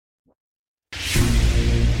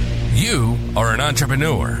You are an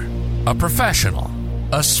entrepreneur, a professional,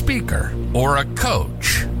 a speaker, or a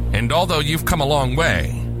coach. And although you've come a long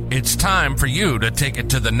way, it's time for you to take it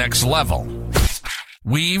to the next level.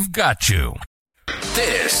 We've got you.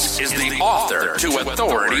 This is the Author to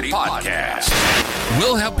Authority podcast.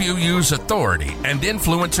 We'll help you use authority and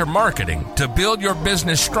influencer marketing to build your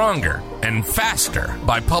business stronger and faster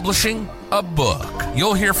by publishing a book.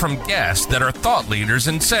 You'll hear from guests that are thought leaders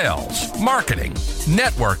in sales, marketing,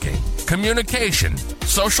 networking, communication,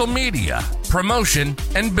 social media, promotion,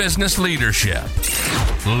 and business leadership.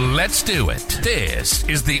 Let's do it. This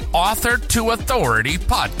is the Author to Authority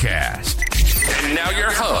podcast. And now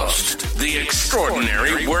your host, the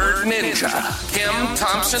extraordinary word ninja, Kim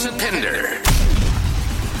Thompson-Pinder.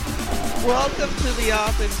 Welcome to the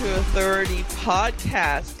Author to Authority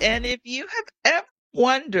podcast. And if you have ever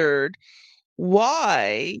wondered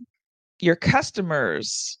why your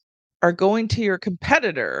customers are going to your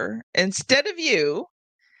competitor instead of you,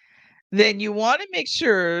 then you want to make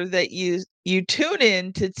sure that you tune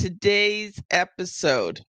in to today's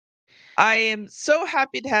episode. I am so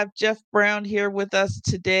happy to have Jeff Brown here with us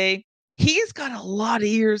today. He's got a lot of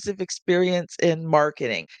years of experience in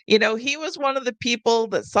marketing. You know, he was one of the people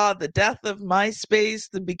that saw the death of MySpace,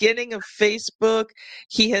 the beginning of Facebook.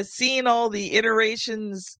 He has seen all the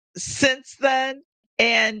iterations since then,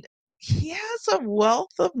 and he has a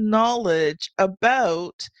wealth of knowledge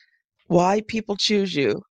about why people choose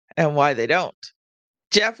you and why they don't.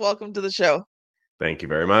 Jeff, welcome to the show. Thank you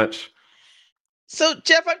very much. So,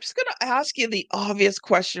 Jeff, I'm just going to ask you the obvious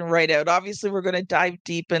question right out. Obviously, we're going to dive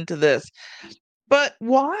deep into this. But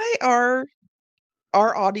why are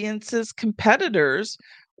our audience's competitors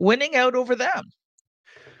winning out over them?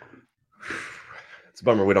 It's a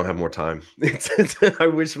bummer we don't have more time. I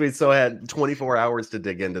wish we still had 24 hours to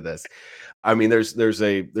dig into this. I mean, there's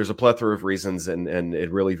a plethora of reasons, and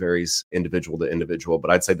it really varies individual to individual.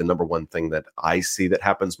 But I'd say the number one thing that I see that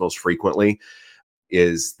happens most frequently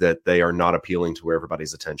is that they are not appealing to where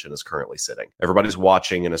everybody's attention is currently sitting. Everybody's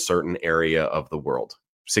watching in a certain area of the world.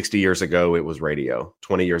 60 years ago, it was radio.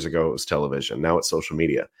 20 years ago, it was television. Now it's social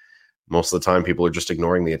media. Most of the time, people are just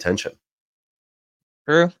ignoring the attention.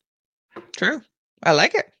 True. I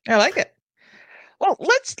like it. Well,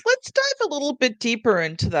 let's dive a little bit deeper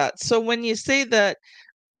into that. So when you say that,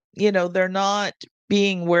 you know, they're not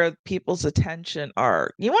being where people's attention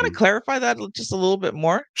are, you want to clarify that just a little bit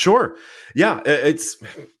more? Sure. Yeah. It's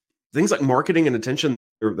things like marketing and attention.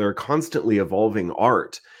 They're constantly evolving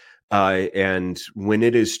art. And when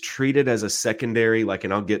it is treated as a secondary, like,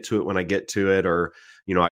 and I'll get to it when I get to it, or,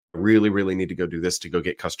 you know, I really, really need to go do this to go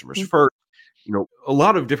get customers first. You know, a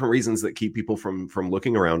lot of different reasons that keep people from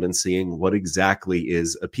looking around and seeing what exactly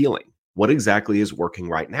is appealing, what exactly is working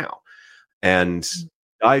right now, and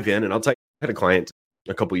dive in. And I'll tell you, I had a client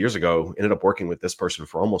a couple of years ago, ended up working with this person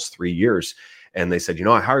for almost 3 years. And they said, you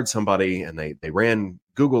know, I hired somebody and they ran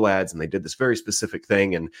Google ads and they did this very specific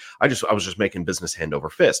thing. And I was just making business hand over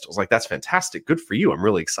fist. I was like, that's fantastic. Good for you. I'm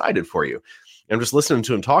really excited for you. And I'm just listening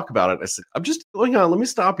to him talk about it. I said, I'm just going on. Let me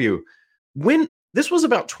stop you. When this was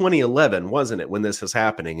about 2011, wasn't it, when this was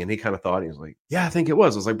happening? And he kind of thought, he was like, yeah, I think it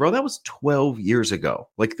was. I was like, bro, that was 12 years ago.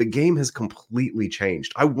 Like, the game has completely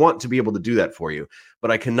changed. I want to be able to do that for you,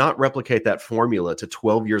 but I cannot replicate that formula to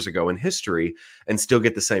 12 years ago in history and still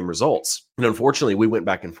get the same results. And unfortunately, we went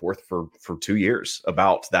back and forth for 2 years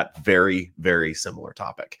about that very, very similar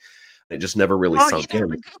topic. It just never really sunk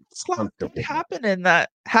in.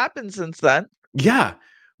 Happened since then. Yeah.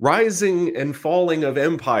 Rising and falling of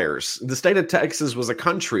empires. The state of Texas was a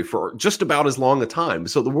country for just about as long a time.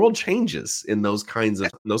 So the world changes in those kinds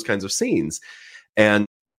of scenes. And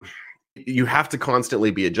you have to constantly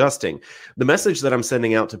be adjusting. The message that I'm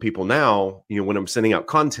sending out to people now, you know, when I'm sending out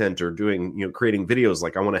content or doing, you know, creating videos,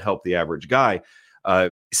 like I want to help the average guy.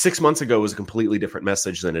 6 months ago was a completely different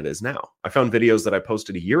message than it is now. I found videos that I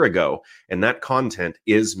posted a year ago, and that content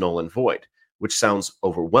is null and void, which sounds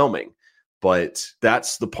overwhelming. But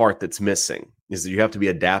that's the part that's missing, is that you have to be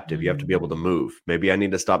adaptive. You have to be able to move. Maybe I need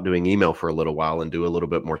to stop doing email for a little while and do a little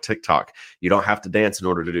bit more TikTok. You don't have to dance in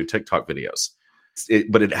order to do TikTok videos,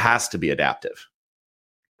 but it has to be adaptive.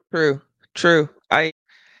 True.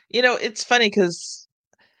 It's funny because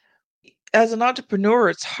as an entrepreneur,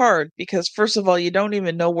 it's hard because, first of all, you don't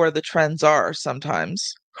even know where the trends are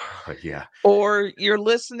sometimes. Yeah. Or you're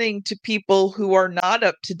listening to people who are not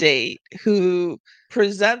up to date, who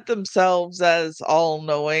present themselves as all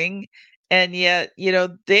knowing, and yet, you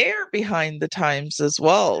know, they're behind the times as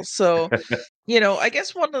well. So, you know, I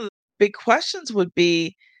guess one of the big questions would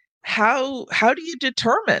be, how do you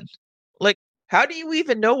determine, like, how do you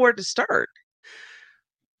even know where to start?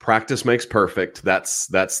 Practice makes perfect. That's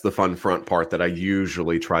the fun front part that I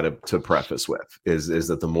usually try to preface with is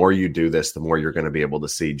that the more you do this, the more you're going to be able to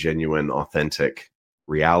see genuine, authentic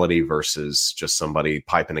reality versus just somebody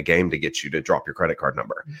piping a game to get you to drop your credit card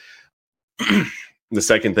number. The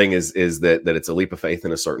second thing is that it's a leap of faith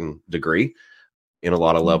in a certain degree in a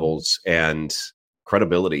lot of levels, and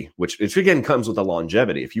credibility, which again comes with the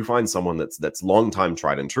longevity. If you find someone that's long time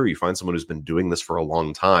tried and true, you find someone who's been doing this for a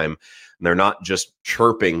long time, and they're not just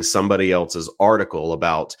chirping somebody else's article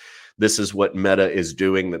about this is what Meta is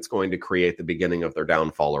doing that's going to create the beginning of their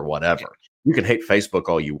downfall or whatever. You can hate Facebook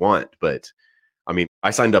all you want, but I mean,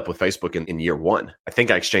 I signed up with Facebook in year one. I think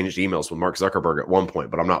I exchanged emails with Mark Zuckerberg at one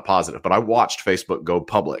point, but I'm not positive. But I watched Facebook go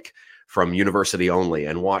public from university only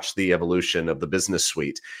and watched the evolution of the business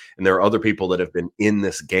suite. And there are other people that have been in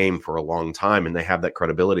this game for a long time, and they have that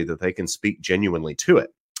credibility that they can speak genuinely to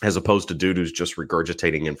it, as opposed to dude who's just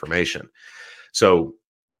regurgitating information. So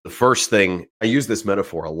the first thing, I use this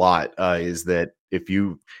metaphor a lot, is that if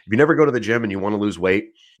you never go to the gym and you want to lose weight,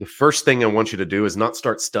 the first thing I want you to do is not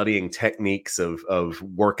start studying techniques of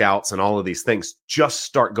workouts and all of these things. Just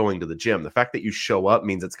start going to the gym. The fact that you show up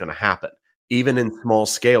means it's going to happen. Even in small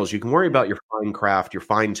scales, you can worry about your fine craft, your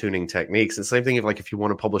fine tuning techniques. And same thing if you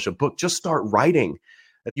want to publish a book, just start writing.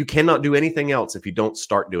 You cannot do anything else if you don't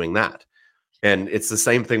start doing that. And it's the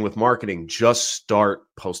same thing with marketing. Just start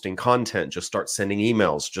posting content, just start sending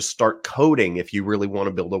emails, just start coding if you really want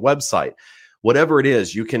to build a website. Whatever it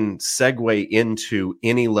is, you can segue into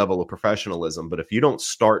any level of professionalism. But if you don't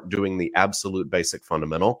start doing the absolute basic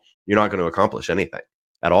fundamental, you're not going to accomplish anything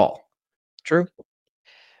at all. True.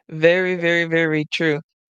 Very, very, very true.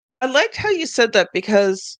 I liked how you said that,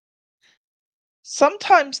 because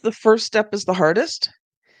sometimes the first step is the hardest.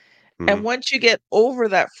 And once you get over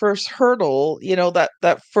that first hurdle,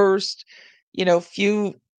 that first,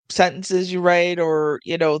 few sentences you write, or,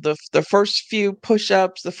 the first few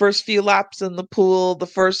push-ups, the first few laps in the pool, the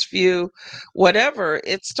first few whatever,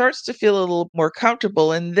 it starts to feel a little more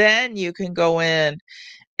comfortable. And then you can go in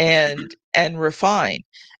and refine.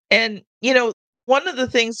 And, one of the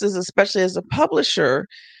things is, especially as a publisher,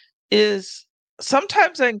 is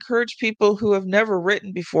sometimes I encourage people who have never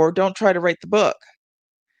written before, don't try to write the book.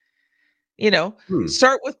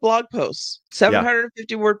 Start with blog posts,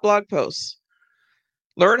 750 word blog posts.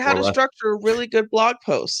 Learn how to structure a really good blog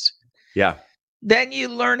post. Yeah. Then you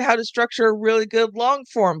learn how to structure a really good long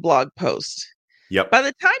form blog post. Yep. By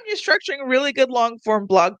the time you're structuring a really good long form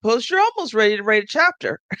blog post, you're almost ready to write a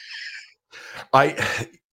chapter.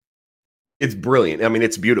 It's brilliant. I mean,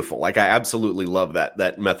 it's beautiful. I absolutely love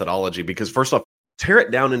that methodology, because first off, tear it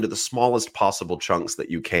down into the smallest possible chunks that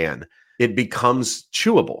you can. It becomes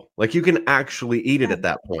chewable. You can actually eat it at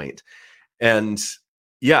that point. And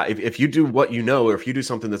yeah, if you do what or if you do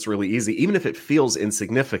something that's really easy, even if it feels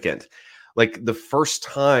insignificant, the first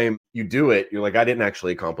time you do it, you're like, I didn't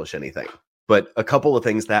actually accomplish anything. But a couple of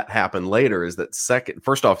things that happen later is that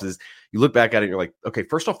first off is you look back at it and you're like, okay,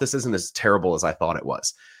 first off, this isn't as terrible as I thought it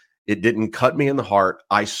was. It didn't cut me in the heart.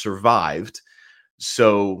 I survived.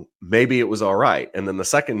 So maybe it was all right. And then the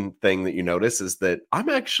second thing that you notice is that I'm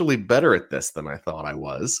actually better at this than I thought I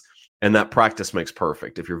was. And that practice makes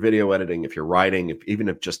perfect. If you're video editing, if you're writing, even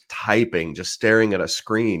if just typing, just staring at a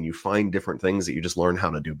screen, you find different things that you just learn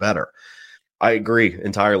how to do better. I agree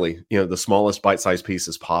entirely. The smallest bite-sized piece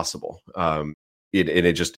is possible.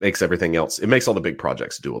 It just makes everything else. It makes all the big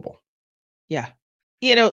projects doable. Yeah.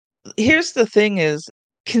 Here's the thing is,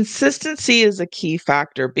 consistency is a key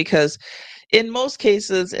factor, because in most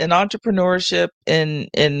cases, in entrepreneurship,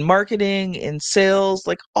 in marketing, in sales,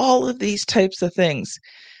 all of these types of things,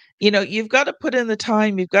 you've got to put in the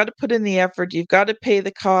time, you've got to put in the effort, you've got to pay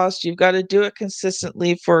the cost, you've got to do it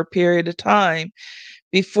consistently for a period of time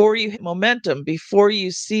before you hit momentum, before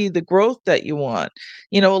you see the growth that you want.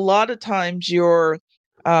 A lot of times you're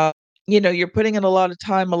putting in a lot of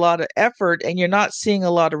time, a lot of effort, and you're not seeing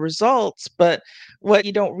a lot of results. But what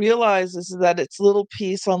you don't realize is that it's little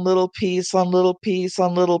piece on little piece on little piece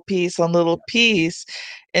on little piece on little piece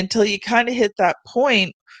until you kind of hit that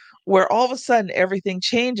point where all of a sudden everything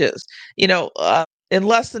changes. In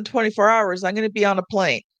less than 24 hours, I'm going to be on a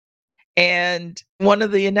plane. And one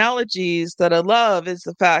of the analogies that I love is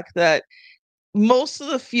the fact that most of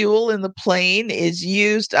the fuel in the plane is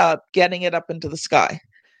used up getting it up into the sky.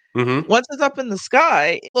 Mm-hmm. Once it's up in the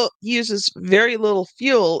sky, it uses very little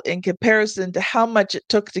fuel in comparison to how much it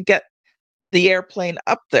took to get the airplane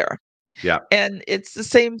up there. Yeah. And it's the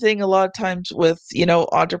same thing a lot of times with,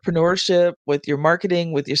 entrepreneurship, with your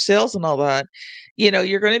marketing, with your sales and all that.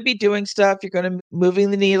 You're going to be doing stuff, you're going to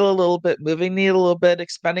moving the needle a little bit,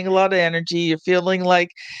 expending a lot of energy. You're feeling like,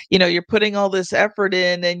 you're putting all this effort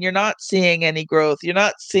in and you're not seeing any growth, you're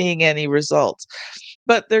not seeing any results.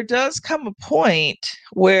 But there does come a point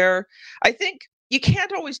where I think you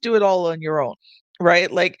can't always do it all on your own,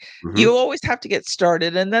 right? Like you always have to get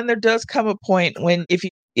started. And then there does come a point when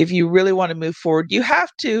if you really want to move forward, you have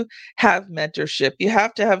to have mentorship. You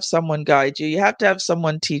have to have someone guide you. You have to have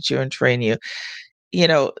someone teach you and train you.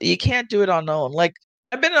 You can't do it on your own. Like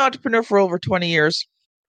I've been an entrepreneur for over 20 years.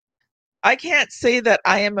 I can't say that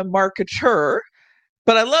I am a marketer,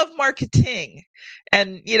 but I love marketing.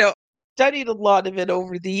 And, studied a lot of it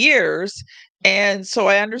over the years. And so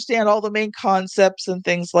I understand all the main concepts and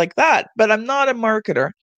things like that, but I'm not a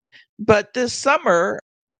marketer. But this summer,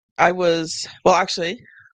 actually,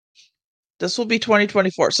 this will be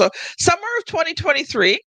 2024. So summer of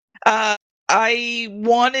 2023, I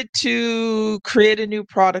wanted to create a new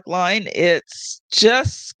product line. It's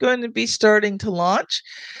just going to be starting to launch.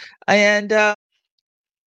 And I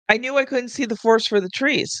knew I couldn't see the forest for the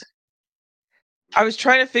trees. I was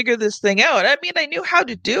trying to figure this thing out. I mean, I knew how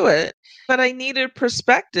to do it, but I needed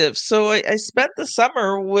perspective. So I spent the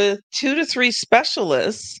summer with 2 to 3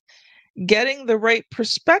 specialists getting the right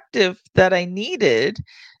perspective that I needed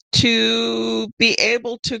to be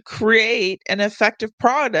able to create an effective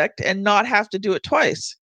product and not have to do it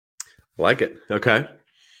twice. Like it. Okay.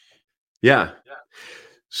 Yeah.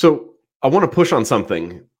 So I want to push on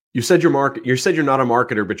something. You said you're not a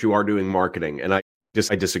marketer, but you are doing marketing. And I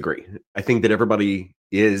disagree. I think that everybody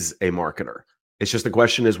is a marketer. It's just the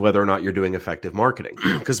question is whether or not you're doing effective marketing,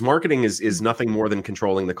 because marketing is nothing more than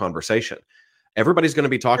controlling the conversation. Everybody's going to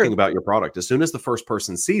be talking about your product. As soon as the first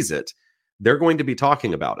person sees it, they're going to be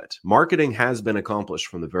talking about it. Marketing has been accomplished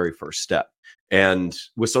from the very first step. And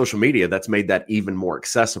with social media, that's made that even more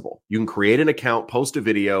accessible. You can create an account, post a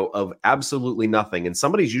video of absolutely nothing, and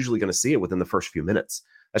somebody's usually going to see it within the first few minutes.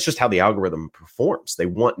 That's just how the algorithm performs. They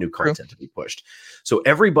want new content to be pushed. So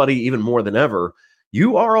everybody, even more than ever,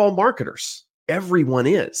 you are all marketers. Everyone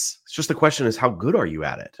is. It's just the question is, how good are you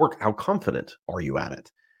at it? Or how confident are you at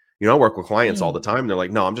it? I work with clients all the time. They're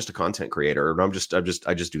like, no, I'm just a content creator. Or I just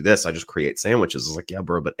do this. I just create sandwiches. It's like, yeah,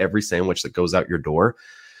 bro, but every sandwich that goes out your door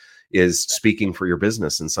is speaking for your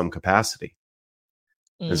business in some capacity.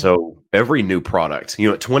 And so every new product,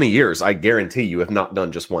 at 20 years, I guarantee you have not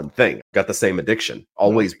done just one thing. Got the same addiction.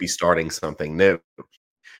 Always be starting something new.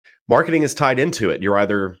 Marketing is tied into it. You're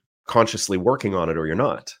either consciously working on it or you're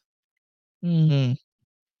not. Mm-hmm.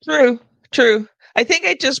 True. I think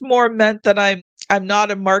I just more meant that I'm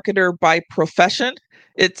not a marketer by profession.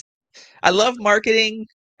 I love marketing.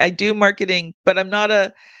 I do marketing, but I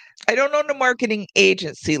don't own a marketing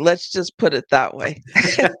agency. Let's just put it that way.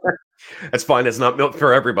 That's fine. It's not built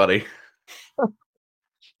for everybody.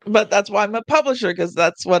 But that's why I'm a publisher, because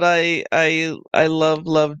that's what I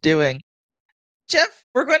love doing. Jeff,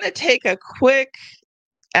 we're going to take a quick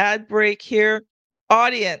ad break here.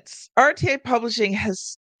 Audience, RTA Publishing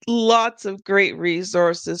has lots of great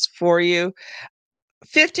resources for you.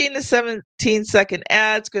 15 to 17-second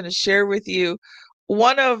ads going to share with you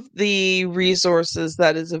one of the resources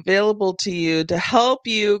that is available to you to help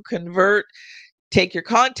you take your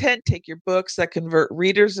content, take your books that convert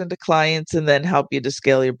readers into clients, and then help you to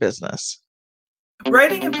scale your business.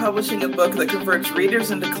 Writing and publishing a book that converts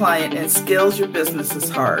readers into client and scales your business is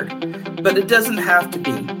hard, but it doesn't have to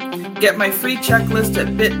be. Get my free checklist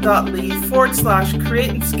at bit.ly/create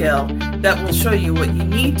and scale that will show you what you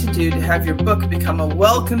need to do to have your book become a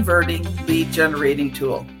well-converting lead generating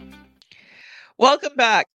tool. Welcome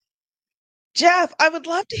back. Jeff, I would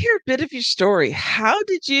love to hear a bit of your story. How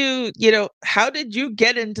did you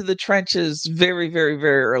get into the trenches very, very,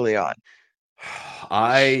 very early on?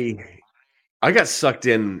 I got sucked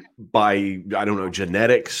in by, I don't know,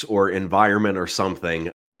 genetics or environment or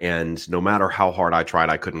something. And no matter how hard I tried,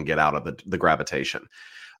 I couldn't get out of the gravitation.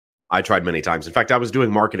 I tried many times. In fact, I was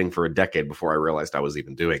doing marketing for a decade before I realized I was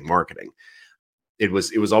even doing marketing. It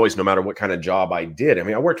was always, no matter what kind of job I did. I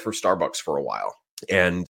mean, I worked for Starbucks for a while,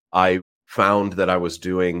 and I found that I was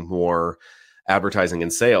doing more advertising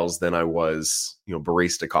and sales than I was,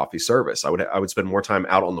 barista coffee service. I would spend more time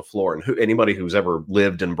out on the floor. And anybody who's ever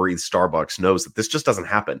lived and breathed Starbucks knows that this just doesn't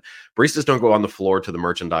happen. Baristas don't go on the floor to the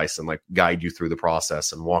merchandise and guide you through the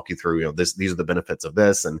process and walk you through, these are the benefits of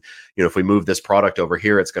this. And, if we move this product over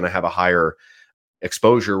here, it's going to have a higher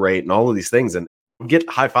exposure rate and all of these things. And get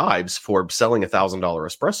high fives for selling $1,000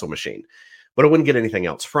 espresso machine, but I wouldn't get anything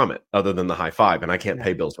else from it other than the high five. And I can't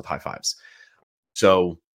pay bills with high fives.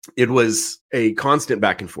 So it was a constant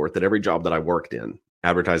back and forth at every job that I worked in,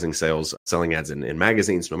 advertising, sales, selling ads in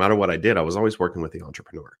magazines. No matter what I did, I was always working with the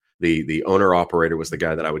entrepreneur. The owner operator was the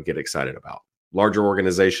guy that I would get excited about. Larger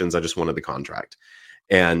organizations, I just wanted the contract.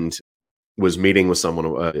 And was meeting with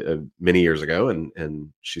someone many years ago, and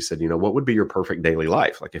she said, what would be your perfect daily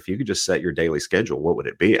life? Like, if you could just set your daily schedule, what would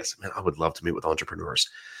it be? I said, man, I would love to meet with entrepreneurs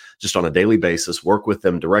just on a daily basis, work with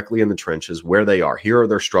them directly in the trenches where they are. Here are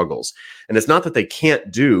their struggles. And it's not that they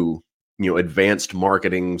can't do, advanced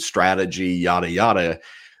marketing strategy, yada, yada.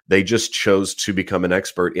 They just chose to become an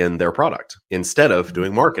expert in their product instead of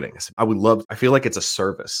doing marketing. I said, I feel like it's a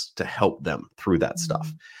service to help them through that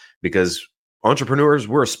stuff, because entrepreneurs,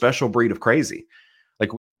 we're a special breed of crazy.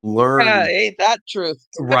 Like, learn. Ain't that truth?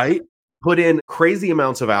 Right? Put in crazy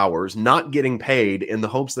amounts of hours, not getting paid, in the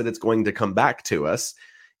hopes that it's going to come back to us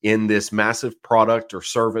in this massive product or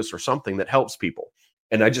service or something that helps people.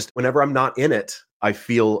 And whenever I'm not in it, I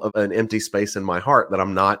feel an empty space in my heart that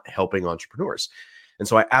I'm not helping entrepreneurs. And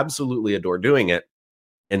so I absolutely adore doing it.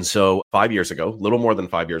 And so 5 years ago, little more than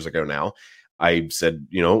 5 years ago now, I said,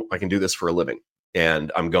 I can do this for a living,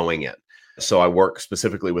 and I'm going in. So I work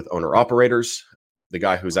specifically with owner operators, the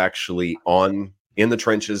guy who's actually in the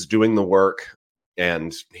trenches doing the work,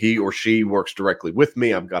 and he or she works directly with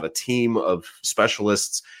me. I've got a team of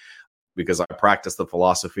specialists, because I practice the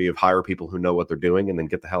philosophy of hire people who know what they're doing and then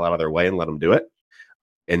get the hell out of their way and let them do it.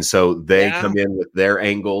 And so they come in with their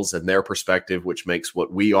angles and their perspective, which makes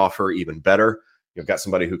what we offer even better. You've got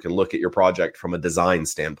somebody who can look at your project from a design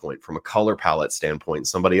standpoint, from a color palette standpoint,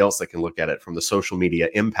 somebody else that can look at it from the social media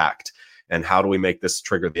impact. And how do we make this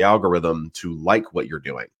trigger the algorithm to like what you're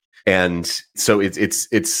doing? And so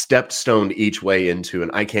it's stepped stoned each way into,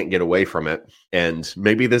 and I can't get away from it. And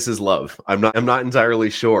maybe this is love. I'm not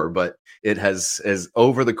entirely sure, but it has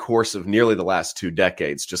over the course of nearly the last 2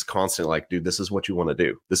 decades, just constantly like, dude, this is what you want to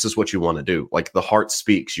do. This is what you want to do. Like, the heart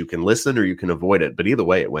speaks. You can listen or you can avoid it, but either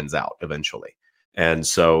way, it wins out eventually. And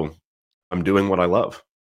so I'm doing what I love.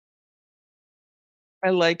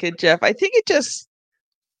 I like it, Jeff. I think it just,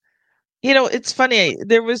 it's funny.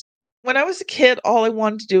 When I was a kid, all I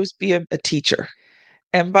wanted to do was be a teacher.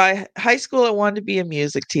 And by high school, I wanted to be a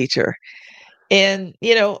music teacher. And,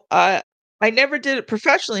 I never did it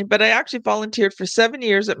professionally, but I actually volunteered for 7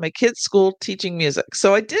 years at my kids' school teaching music.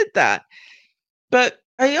 So I did that. But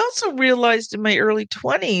I also realized in my early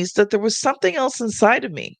 20s that there was something else inside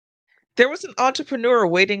of me. There was an entrepreneur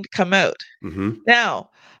waiting to come out. Mm-hmm. Now,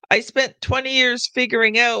 I spent 20 years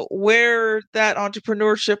figuring out where that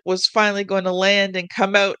entrepreneurship was finally going to land and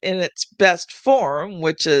come out in its best form,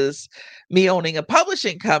 which is me owning a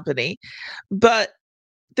publishing company. But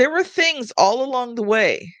there were things all along the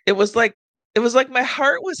way. It was like my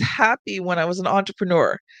heart was happy when I was an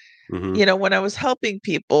entrepreneur. Mm-hmm. When I was helping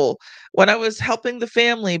people, when I was helping the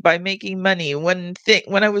family by making money, when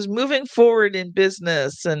I was moving forward in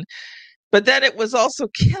business. But then it was also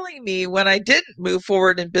killing me when I didn't move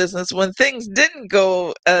forward in business, when things didn't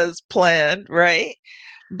go as planned, right?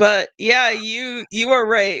 But yeah, you are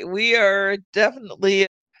right. We are definitely a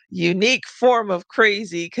unique form of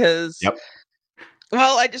crazy because,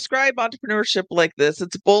 well, I describe entrepreneurship like this.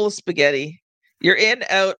 It's a bowl of spaghetti. You're in,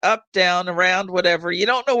 out, up, down, around, whatever. You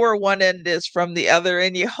don't know where one end is from the other,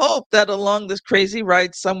 and you hope that along this crazy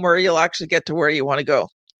ride somewhere, you'll actually get to where you want to go.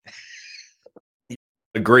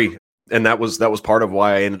 Agree. And that was part of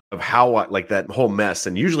why I ended up how I like that whole mess,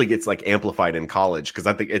 and usually gets like amplified in college, because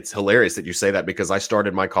I think it's hilarious that you say that, because I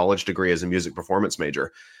started my college degree as a music performance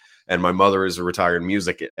major, and my mother is a retired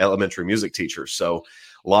elementary music teacher. So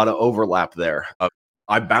a lot of overlap there.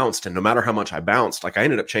 I bounced, and no matter how much I bounced, like I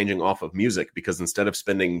ended up changing off of music, because instead of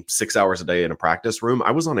spending 6 hours a day in a practice room,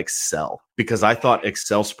 I was on Excel, because I thought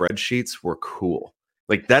Excel spreadsheets were cool.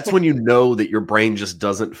 Like, that's when you know that your brain just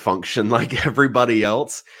doesn't function like everybody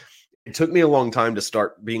else. It took me a long time to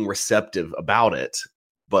start being receptive about it,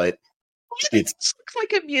 but it looks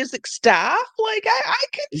like a music staff. Like I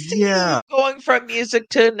could see you going from music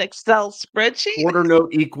to an Excel spreadsheet. Quarter note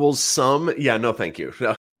equals sum. Yeah, no, thank you.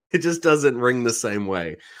 No, it just doesn't ring the same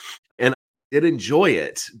way. And I did enjoy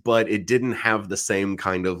it, but it didn't have the same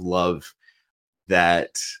kind of love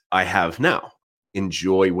that I have now.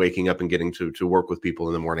 Enjoy waking up and getting to work with people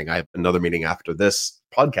in the morning. I have another meeting after this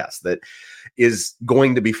podcast that is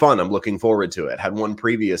going to be fun. I'm looking forward to it. Had one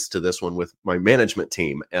previous to this one with my management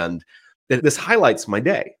team, and this highlights my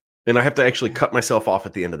day. And I have to actually cut myself off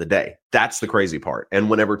at the end of the day. That's the crazy part. And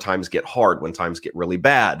whenever times get hard, when times get really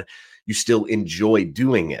bad, you still enjoy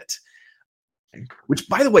doing it. Which,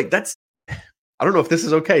 by the way, I don't know if this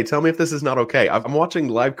is okay. Tell me if this is not okay. I'm watching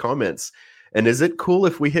live comments. And is it cool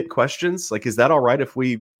if we hit questions? Like, is that all right if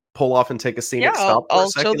we pull off and take a scenic Yeah, stop for a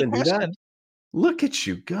I'll show second the and do that? question. Look at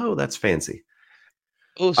you go. That's fancy.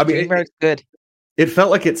 Oh, I mean, StreamYard's good. it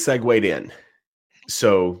felt like it segued in.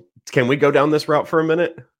 So can we go down this route for a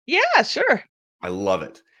minute? Yeah, sure. I love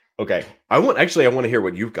it. Okay. I want to hear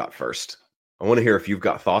what you've got first. I want to hear if you've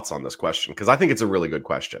got thoughts on this question, because I think it's a really good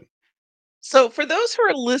question. So for those who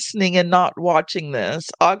are listening and not watching this,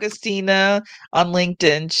 Augustina on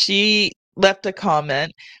LinkedIn, she left a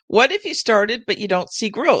comment. What if you started, but you don't see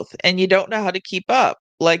growth and you don't know how to keep up?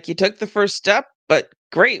 Like you took the first step, but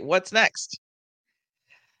great, what's next?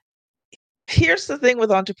 Here's the thing with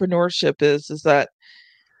entrepreneurship is that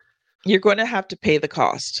you're going to have to pay the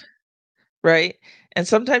cost, right? And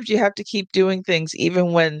sometimes you have to keep doing things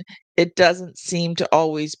even when it doesn't seem to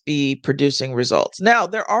always be producing results. Now,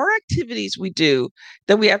 there are activities we do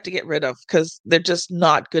that we have to get rid of because they're just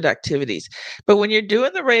not good activities. But when you're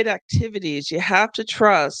doing the right activities, you have to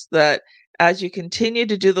trust that as you continue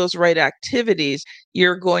to do those right activities,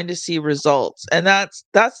 you're going to see results. And that's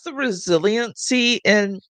the resiliency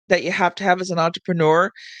in that you have to have as an entrepreneur,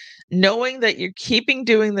 knowing that you're keeping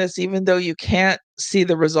doing this even though you can't see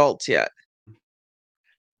the results yet.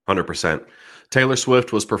 100%. Taylor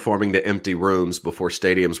Swift was performing to empty rooms before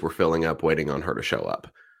stadiums were filling up, waiting on her to show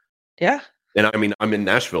up. Yeah. And I mean, I'm in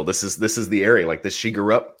Nashville. This is the area like this. She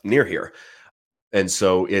grew up near here. And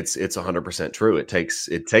so it's 100% true. It takes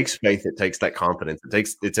faith. It takes that confidence.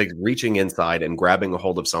 It takes reaching inside and grabbing a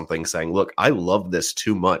hold of something, saying, look, I love this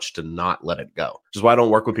too much to not let it go. Which is why I don't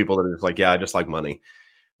work with people that are just like, yeah, I just like money.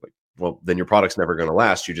 Like, well, then your product's never going to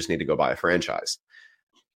last. You just need to go buy a franchise.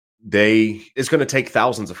 It's going to take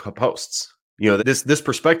thousands of posts. You know, this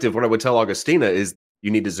perspective, what I would tell Augustina is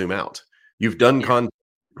you need to zoom out. You've done content,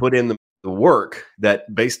 put in the work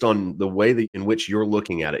that based on the way in which you're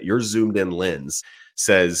looking at it, your zoomed in lens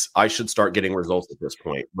says, I should start getting results at this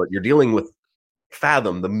point. But you're dealing with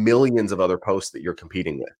fathom the millions of other posts that you're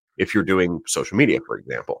competing with. If you're doing social media, for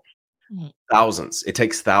example, thousands, it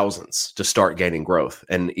takes thousands to start gaining growth.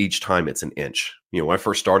 And each time it's an inch. You know, when I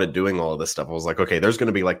first started doing all of this stuff, I was like, okay, there's going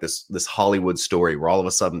to be like this Hollywood story where all of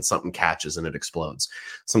a sudden something catches and it explodes.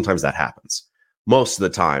 Sometimes that happens. Most of the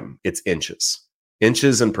time it's inches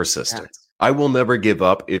and persistence. Yes. I will never give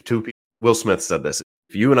up. Will Smith said this,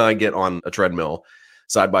 if you and I get on a treadmill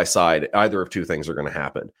side by side, either of two things are going to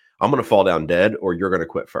happen. I'm going to fall down dead or you're going to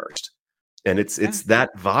quit first. And it's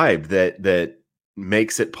that vibe that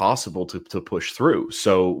makes it possible to push through.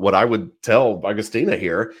 So what I would tell Augustina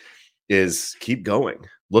here is keep going.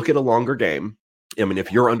 Look at a longer game. I mean,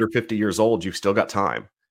 if you're under 50 years old, you've still got time.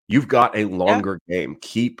 You've got a longer game.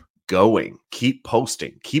 Keep going. Keep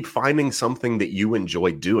posting. Keep finding something that you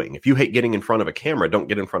enjoy doing. If you hate getting in front of a camera, don't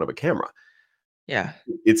get in front of a camera. Yeah.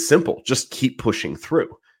 It's simple. Just keep pushing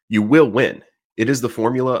through. You will win. It is the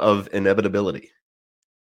formula of inevitability.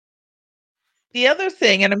 The other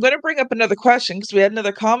thing, and I'm going to bring up another question because we had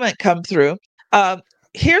another comment come through.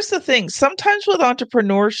 Here's the thing. Sometimes with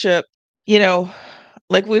entrepreneurship, you know,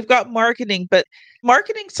 like we've got marketing, but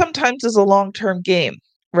marketing sometimes is a long-term game,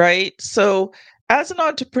 right? So as an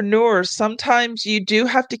entrepreneur, sometimes you do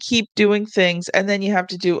have to keep doing things and then you have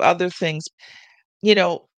to do other things. You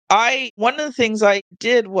know, one of the things I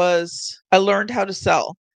did was I learned how to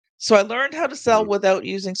sell. So I learned how to sell without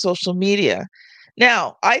using social media.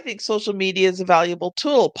 Now, I think social media is a valuable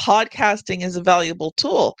tool. Podcasting is a valuable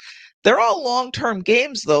tool. They're all long-term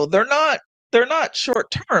games, though. They're not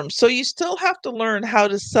short-term. So you still have to learn how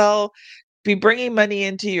to sell, be bringing money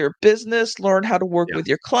into your business, learn how to work with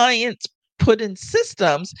your clients, put in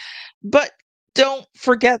systems, but don't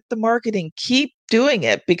forget the marketing. Keep doing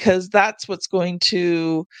it because that's what's going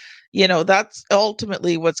to, that's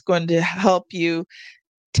ultimately what's going to help you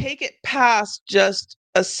take it past just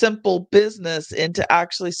a simple business into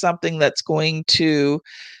actually something that's going to,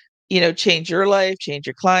 change your life, change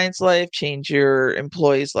your client's life, change your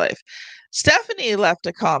employee's life. Stephanie left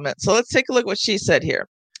a comment. So let's take a look what she said here.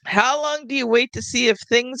 How long do you wait to see if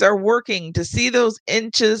things are working, to see those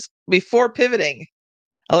inches before pivoting?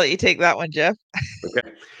 I'll let you take that one, Jeff. Okay.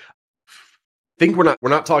 I think we're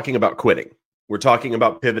not talking about quitting. We're talking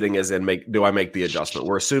about pivoting as in do I make the adjustment?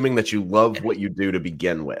 We're assuming that you love what you do to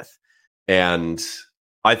begin with. And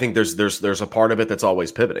I think there's a part of it that's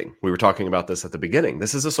always pivoting. We were talking about this at the beginning.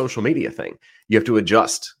 This is a social media thing. You have to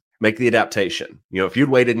adjust, make the adaptation. If you'd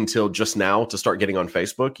waited until just now to start getting on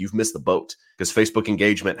Facebook, you've missed the boat because Facebook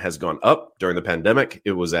engagement has gone up during the pandemic.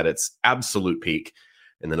 It was at its absolute peak.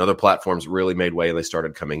 And then other platforms really made way and they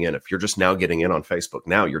started coming in. If you're just now getting in on Facebook,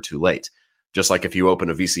 now you're too late. Just like if you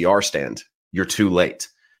open a VCR stand, you're too late.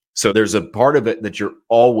 So there's a part of it that you're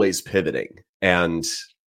always pivoting. And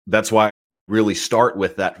that's why I really start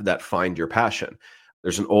with that find your passion.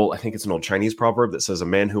 There's I think it's an old Chinese proverb that says a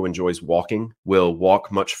man who enjoys walking will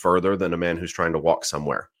walk much further than a man who's trying to walk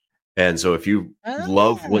somewhere. And so if you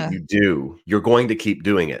love what you do, you're going to keep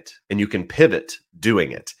doing it, and you can pivot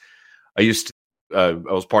doing it. I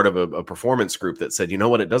was part of a performance group that said, you know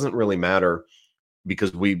what, it doesn't really matter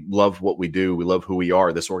because we love what we do. We love who we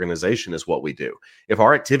are. This organization is what we do. If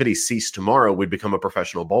our activities cease tomorrow, we'd become a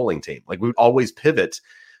professional bowling team. Like, we'd always pivot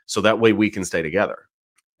so that way we can stay together.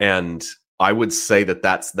 And I would say that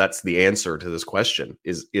that's the answer to this question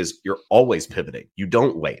is you're always pivoting. You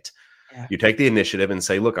don't wait. Yeah. You take the initiative and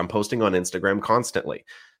say, look, I'm posting on Instagram constantly.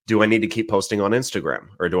 Do I need to keep posting on Instagram,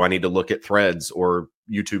 or do I need to look at Threads or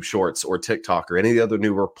YouTube Shorts or TikTok or any of the other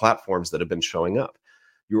newer platforms that have been showing up?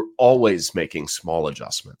 You're always making small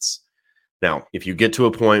adjustments. Now, if you get to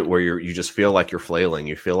a point where you just feel like you're flailing,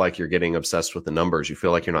 you feel like you're getting obsessed with the numbers, you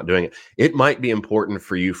feel like you're not doing it, it might be important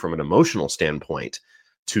for you from an emotional standpoint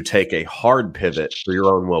to take a hard pivot for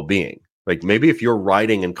your own well-being. Like, maybe if you're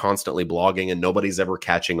writing and constantly blogging and nobody's ever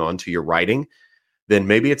catching on to your writing, then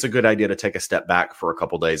maybe it's a good idea to take a step back for a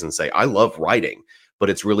couple of days and say, I love writing, but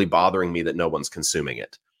it's really bothering me that no one's consuming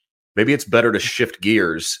it. Maybe it's better to shift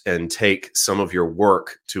gears and take some of your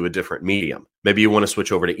work to a different medium. Maybe you want to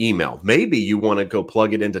switch over to email. Maybe you want to go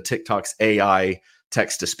plug it into TikTok's AI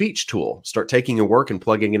text-to-speech tool. Start taking your work and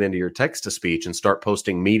plugging it into your text-to-speech and start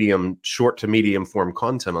posting short to medium form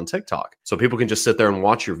content on TikTok. So people can just sit there and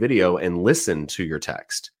watch your video and listen to your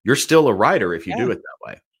text. You're still a writer if you do it that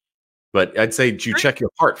way. But I'd say you check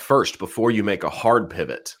your heart first before you make a hard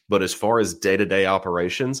pivot. But as far as day-to-day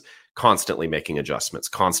operations, constantly making adjustments,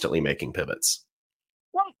 constantly making pivots.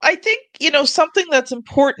 Well, I think, something that's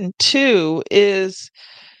important too is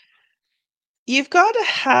you've got to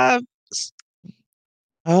have,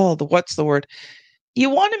 what's the word? You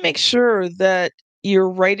want to make sure that you're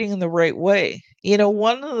writing in the right way.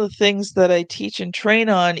 One of the things that I teach and train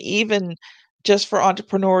on, even just for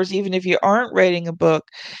entrepreneurs, even if you aren't writing a book,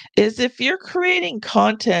 is if you're creating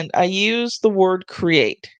content, I use the word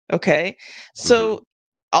create. Okay. So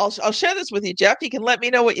I'll share this with you, Jeff. You can let me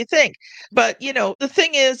know what you think. But, the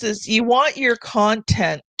thing is you want your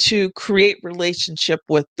content to create relationship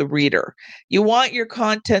with the reader. You want your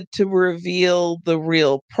content to reveal the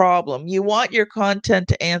real problem. You want your content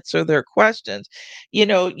to answer their questions.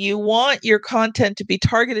 You want your content to be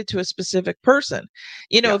targeted to a specific person.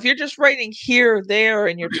 If you're just writing here, there,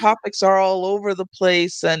 and your topics are all over the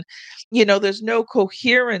place and, there's no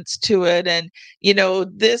coherence to it. And,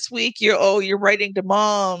 this week you're writing to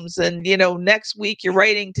moms, and, next week you're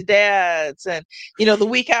writing to dads, and, the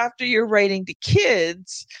week after you're writing to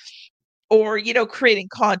kids, or, creating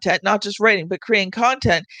content, not just writing, but creating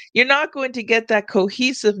content, you're not going to get that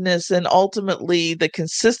cohesiveness and ultimately the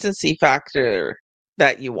consistency factor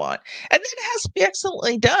that you want. And then it has to be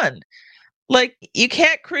excellently done. Like, you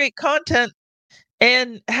can't create content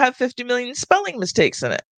and have 50 million spelling mistakes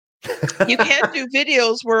in it. You can't do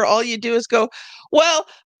videos where all you do is go, well,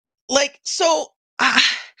 like, so,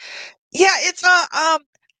 it's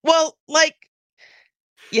like,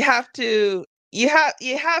 you have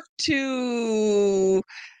to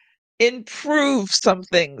improve some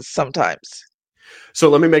things sometimes. So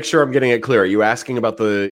let me make sure I'm getting it clear. Are you asking about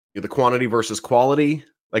the quantity versus quality?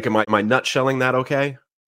 Like, am I nutshelling that okay?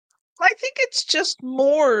 I think it's just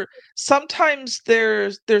more, sometimes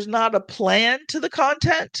there's not a plan to the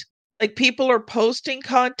content. Like, people are posting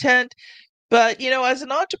content, but, as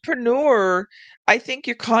an entrepreneur, I think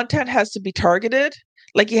your content has to be targeted.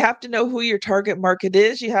 Like, you have to know who your target market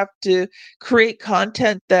is. You have to create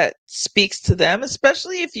content that speaks to them,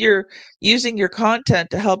 especially if you're using your content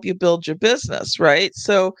to help you build your business, right?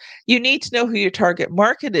 So you need to know who your target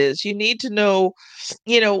market is. You need to know,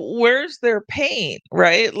 where's their pain,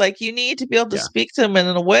 right? Like, you need to be able to speak to them in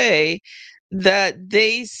a way that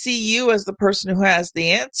they see you as the person who has the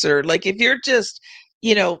answer. Like, if you're just,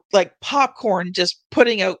 like popcorn, just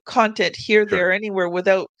putting out content here, there, anywhere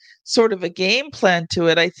without sort of a game plan to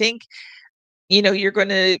it, I think,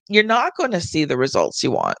 you're not going to see the results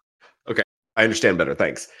you want. Okay. I understand better.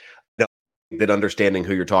 Thanks. Now, that understanding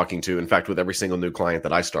who you're talking to, in fact, with every single new client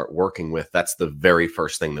that I start working with, that's the very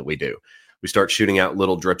first thing that we do. We start shooting out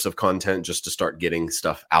little drips of content just to start getting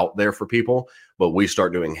stuff out there for people. But we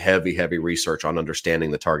start doing heavy research on understanding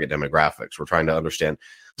the target demographics. We're trying to understand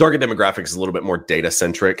target demographics is a little bit more data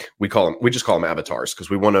centric. We just call them avatars, because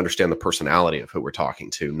we want to understand the personality of who we're talking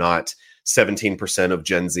to, not 17% of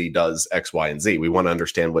Gen Z does X, Y, and Z. We want to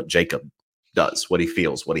understand what Jacob does, what he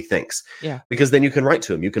feels, what he thinks. Yeah. Because then you can write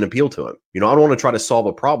to him, you can appeal to him. I don't want to try to solve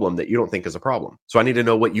a problem that you don't think is a problem. So I need to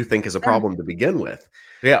know what you think is a problem to begin with.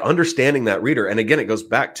 Yeah, understanding that reader. And again, it goes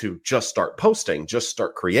back to just start posting, just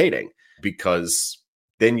start creating, because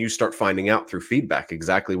then you start finding out through feedback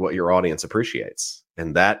exactly what your audience appreciates.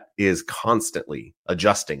 And that is constantly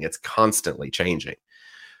adjusting. It's constantly changing.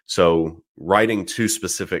 So writing to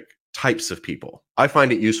specific types of people, I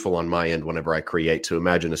find it useful on my end whenever I create to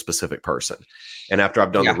imagine a specific person. And after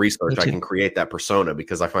I've done the research, I can create that persona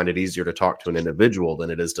because I find it easier to talk to an individual than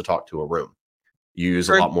it is to talk to a room. You use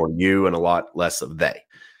a lot more you and a lot less of they.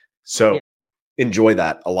 So enjoy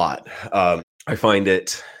that a lot. I find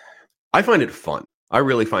it fun. I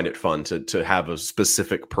really find it fun to have a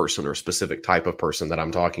specific person or specific type of person that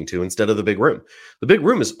I'm talking to instead of the big room. The big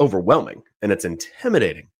room is overwhelming and it's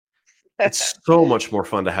intimidating. It's so much more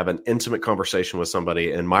fun to have an intimate conversation with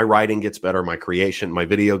somebody, and my writing gets better, my creation, my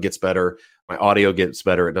video gets better, my audio gets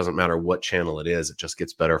better. It doesn't matter what channel it is. It just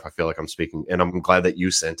gets better if I feel like I'm speaking. And I'm glad that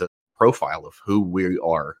you sent a profile of who we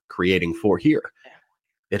are creating for here.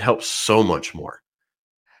 It helps so much more.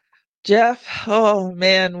 Jeff, oh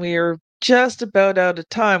man, we're just about out of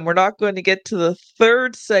time. We're not going to get to the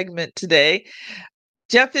third segment today.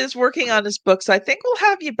 Jeff is working on his book, so I think we'll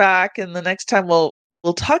have you back, and the next time we'll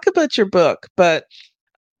talk about your book, but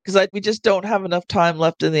because we just don't have enough time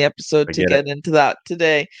left in the episode to get into that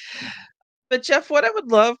today. But Jeff, what I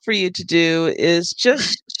would love for you to do is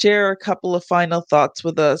just share a couple of final thoughts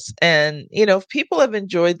with us. And, if people have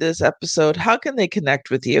enjoyed this episode, how can they connect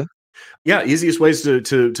with you? Yeah, easiest ways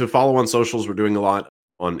to follow on socials. We're doing a lot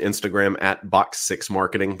on Instagram at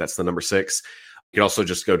Box6Marketing. That's the number 6. You can also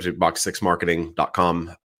just go to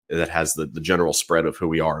box6marketing.com. That has the general spread of who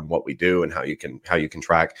we are and what we do and how you can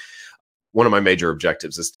track. One of my major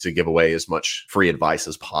objectives is to give away as much free advice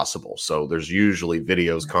as possible. So there's usually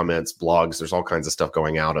videos, comments, blogs. There's all kinds of stuff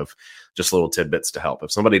going out of just little tidbits to help.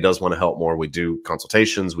 If somebody does want to help more, we do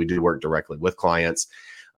consultations. We do work directly with clients.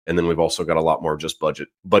 And then we've also got a lot more just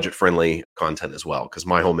budget friendly content as well. Because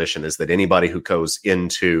my whole mission is that anybody who goes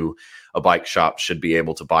into a bike shop should be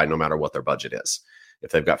able to buy no matter what their budget is. If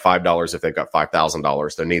they've got $5, if they've got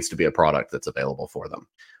 $5,000, there needs to be a product that's available for them.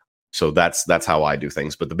 So that's how I do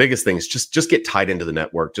things. But the biggest thing is just get tied into the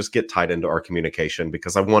network, just get tied into our communication,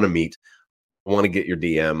 because I want to meet, I want to get your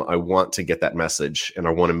DM. I want to get that message, and I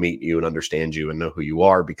want to meet you and understand you and know who you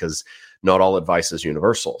are, because not all advice is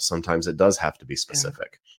universal. Sometimes it does have to be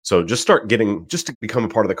specific. So just to become a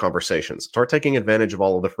part of the conversations, start taking advantage of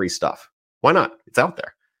all of the free stuff. Why not? It's out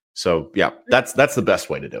there. So yeah, that's the best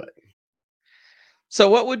way to do it. So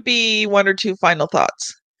what would be one or two final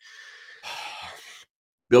thoughts?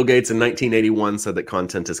 Bill Gates in 1981 said that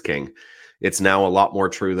content is king. It's now a lot more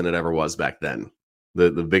true than it ever was back then. The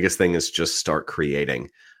biggest thing is just start creating.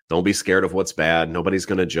 Don't be scared of what's bad. Nobody's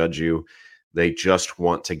going to judge you. They just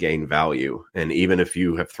want to gain value. And even if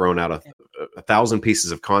you have thrown out 1,000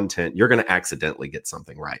 pieces of content, you're going to accidentally get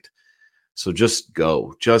something right. So just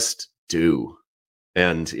go, just do.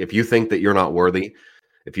 And if you think that you're not worthy,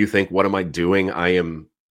 if you think, what am I doing? I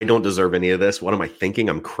don't deserve any of this. What am I thinking?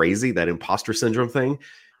 I'm crazy. That imposter syndrome thing.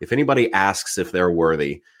 If anybody asks if they're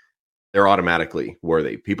worthy, they're automatically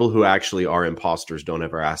worthy. People who actually are imposters don't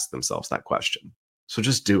ever ask themselves that question. So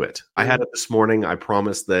just do it. I had it this morning. I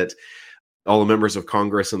promise that all the members of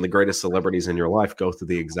Congress and the greatest celebrities in your life go through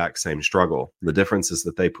the exact same struggle. The difference is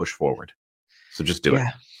that they push forward. So just do it.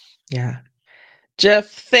 Yeah. Jeff,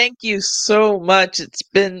 thank you so much. It's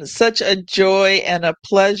been such a joy and a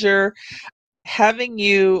pleasure having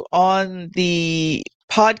you on the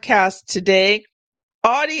podcast today.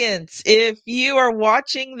 Audience, if you are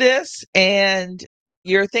watching this and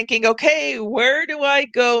you're thinking, okay, where do I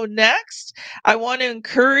go next? I want to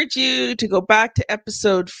encourage you to go back to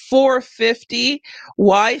episode 450,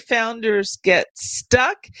 Why Founders Get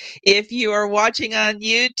Stuck. If you are watching on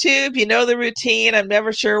YouTube, you know the routine. I'm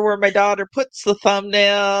never sure where my daughter puts the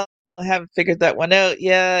thumbnail. I haven't figured that one out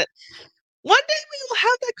yet. One day we will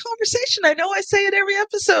have that conversation. I know I say it every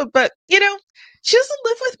episode, but she doesn't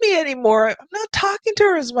live with me anymore. I'm not talking to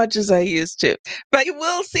her as much as I used to. But you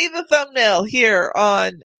will see the thumbnail here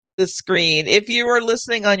on the screen. If you are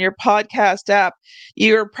listening on your podcast app,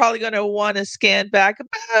 you're probably going to want to scan back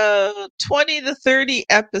about 20 to 30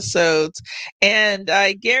 episodes. And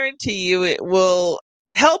I guarantee you it will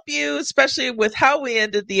help you, especially with how we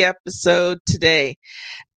ended the episode today.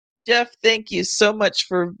 Jeff, thank you so much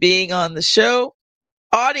for being on the show.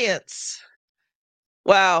 Audience,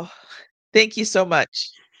 wow. Thank you so much.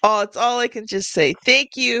 It's all I can just say.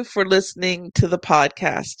 Thank you for listening to the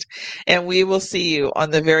podcast, and we will see you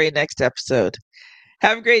on the very next episode.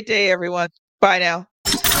 Have a great day, everyone. Bye now.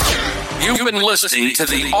 You've been listening to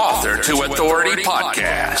the Author to Authority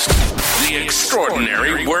podcast. The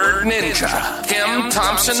extraordinary word ninja, Kim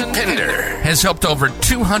Thompson Pinder, has helped over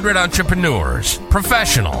 200 entrepreneurs,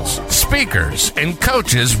 professionals, speakers, and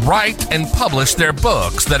coaches write and publish their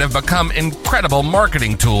books that have become incredible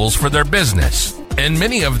marketing tools for their business. And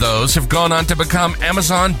many of those have gone on to become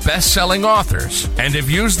Amazon best-selling authors and have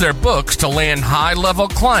used their books to land high-level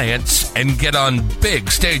clients and get on big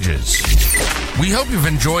stages. We hope you've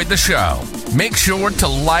enjoyed the show. Make sure to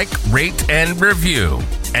like, rate, and review.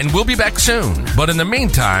 And we'll be back soon. But in the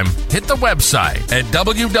meantime, hit the website at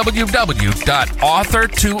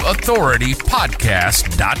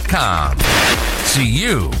www.author2authoritypodcast.com. See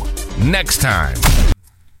you next time.